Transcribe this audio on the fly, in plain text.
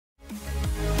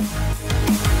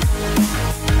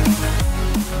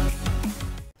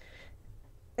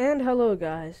And hello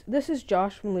guys, this is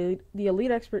Josh from the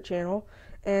Elite Expert channel,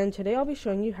 and today I'll be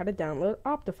showing you how to download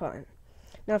Optifine.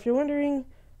 Now if you're wondering,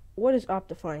 what is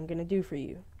Optifine going to do for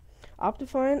you?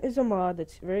 Optifine is a mod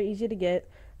that's very easy to get,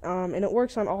 and it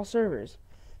works on all servers.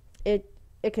 It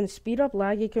can speed up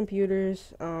laggy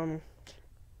computers,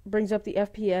 brings up the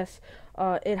FPS,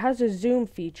 it has a zoom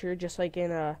feature just like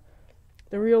in the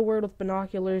real world with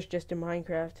binoculars, just in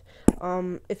Minecraft.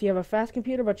 If you have a fast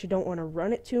computer but you don't want to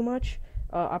run it too much,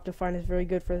 Optifine is very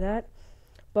good for that.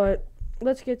 But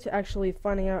let's get to actually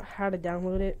finding out how to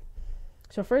download it.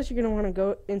 So first you're going to want to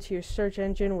go into your search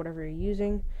engine, whatever you're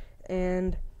using,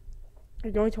 and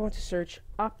you're going to want to search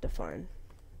Optifine.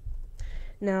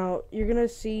 Now you're going to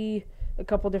see a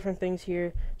couple different things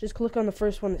here. Just click on the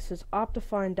first one that says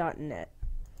optifine.net.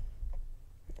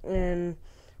 And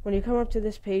when you come up to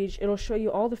this page, it'll show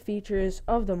you all the features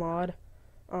of the mod,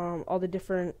 all the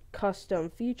different custom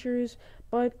features,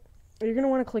 but you're going to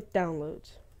want to click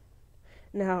downloads.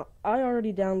 Now, I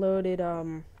already downloaded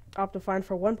Optifine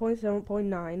for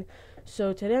 1.7.9,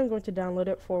 so today I'm going to download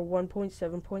it for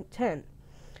 1.7.10.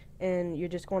 And you're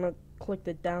just going to click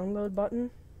the download button.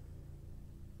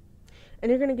 And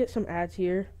you're going to get some ads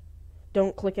here.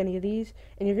 Don't click any of these.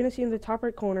 And you're going to see in the top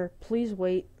right corner, please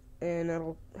wait, and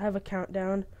it'll have a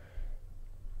countdown.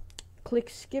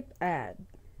 Click skip ad.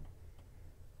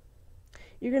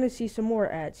 You're going to see some more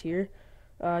ads here.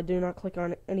 Do not click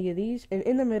on any of these. And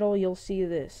in the middle, you'll see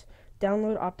this.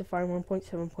 Download Optifine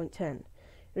 1.7.10.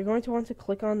 You're going to want to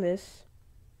click on this,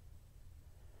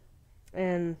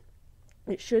 and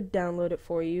it should download it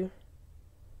for you.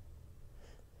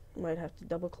 Might have to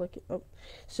double click it. Oh.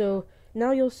 So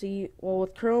now you'll see, well,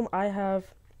 with Chrome, I have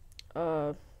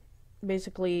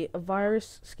basically a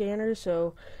virus scanner.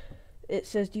 So it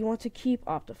says, do you want to keep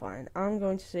Optifine? I'm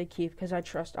going to say keep because I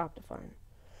trust Optifine.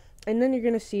 And then you're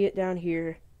going to see it down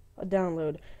here, a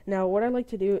download. Now what I like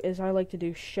to do is I like to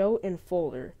do show in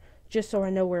folder, just so I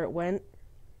know where it went,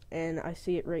 and I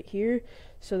see it right here,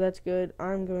 so that's good.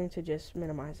 I'm going to just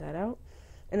minimize that out,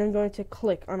 and I'm going to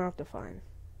click on Optifine.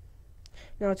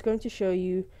 Now it's going to show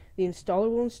you the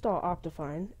installer will install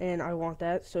Optifine, and I want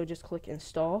that, so just click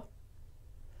install.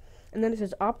 And then it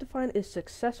says Optifine is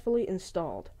successfully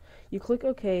installed. You click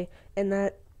OK, and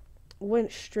that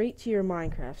went straight to your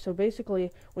Minecraft. So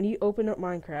basically, when you open up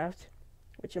Minecraft,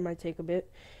 which it might take a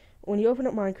bit, when you open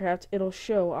up Minecraft, it'll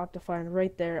show Optifine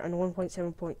right there on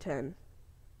 1.7.10.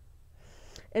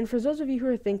 And for those of you who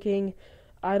are thinking,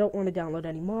 I don't want to download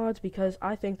any mods because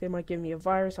I think they might give me a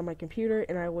virus on my computer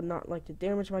and I would not like to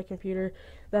damage my computer,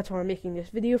 that's why I'm making this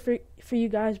video for you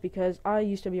guys, because I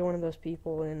used to be one of those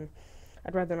people and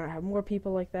I'd rather not have more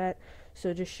people like that.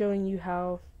 So just showing you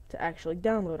how to actually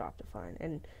download Optifine,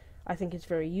 and I think it's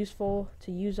very useful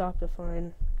to use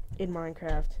Optifine in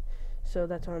Minecraft, so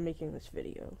that's why I'm making this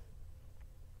video.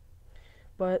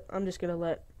 But I'm just going to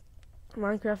let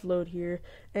Minecraft load here,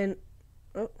 and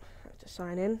I have to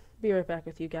sign in. Be right back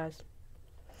with you guys.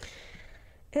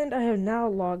 And I have now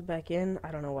logged back in.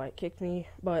 I don't know why it kicked me,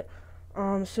 but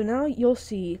so now you'll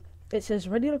see it says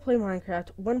ready to play Minecraft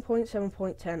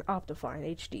 1.7.10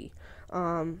 Optifine HD.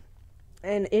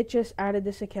 And it just added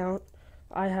this account.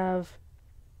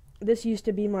 This used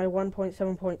to be my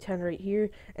 1.7.10 right here,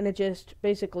 and it just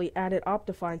basically added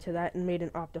Optifine to that and made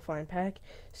an Optifine pack.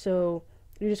 So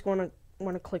you're just going to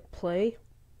want to click play.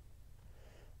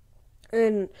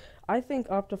 And I think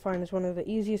Optifine is one of the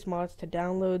easiest mods to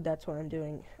download. That's why I'm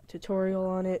doing a tutorial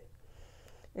on it.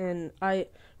 And I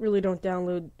really don't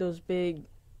download those big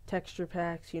texture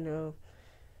packs, you know,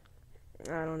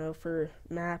 I don't know, for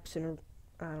maps and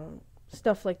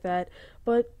stuff like that.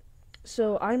 But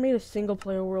so I made a single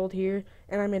player world here,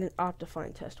 and I made an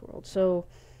Optifine test world. So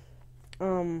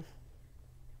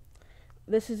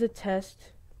this is a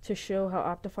test to show how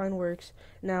Optifine works.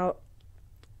 Now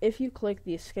if you click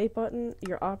the escape button,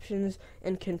 your options,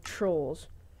 and controls,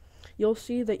 you'll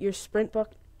see that your sprint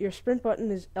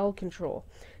button is L control.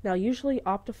 Now usually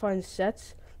Optifine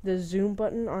sets the zoom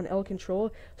button on L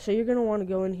control, so you're going to want to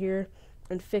go in here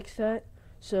and fix that.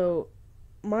 So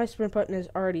my sprint button is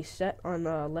already set on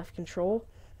left control,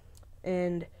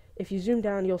 and if you zoom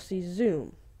down, you'll see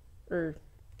zoom, or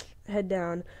head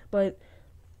down. But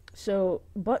so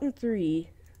button 3,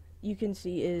 you can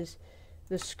see, is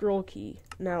the scroll key.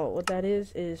 Now what that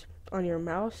is on your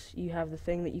mouse you have the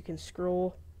thing that you can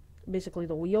scroll, basically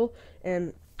the wheel,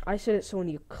 and I set it so when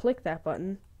you click that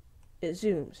button it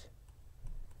zooms.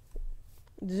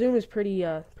 The zoom is pretty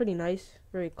nice,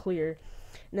 very clear.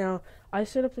 Now I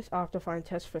set up this Optifine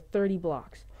test for 30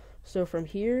 blocks, so from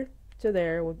here to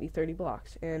there would be 30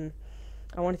 blocks, and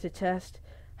I wanted to test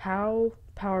how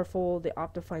powerful the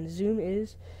Optifine zoom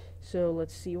is So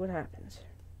let's see what happens.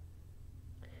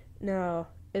 Now,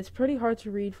 it's pretty hard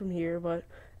to read from here, but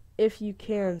if you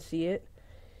can see it,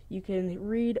 you can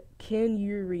read, can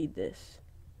you read this?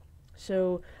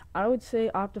 So I would say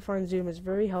Optifine Zoom is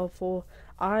very helpful.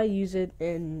 I use it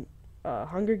in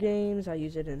Hunger Games, I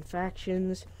use it in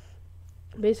Factions,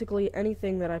 basically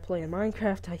anything that I play in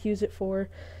Minecraft I use it for.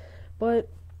 But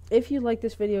if you like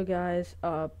this video, guys,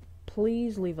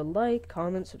 please leave a like,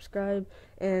 comment, subscribe,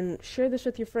 and share this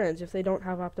with your friends. If they don't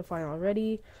have Optifine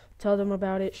already, tell them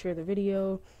about it, share the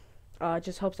video. It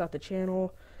just helps out the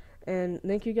channel. And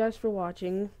thank you guys for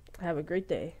watching. Have a great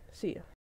day. See ya.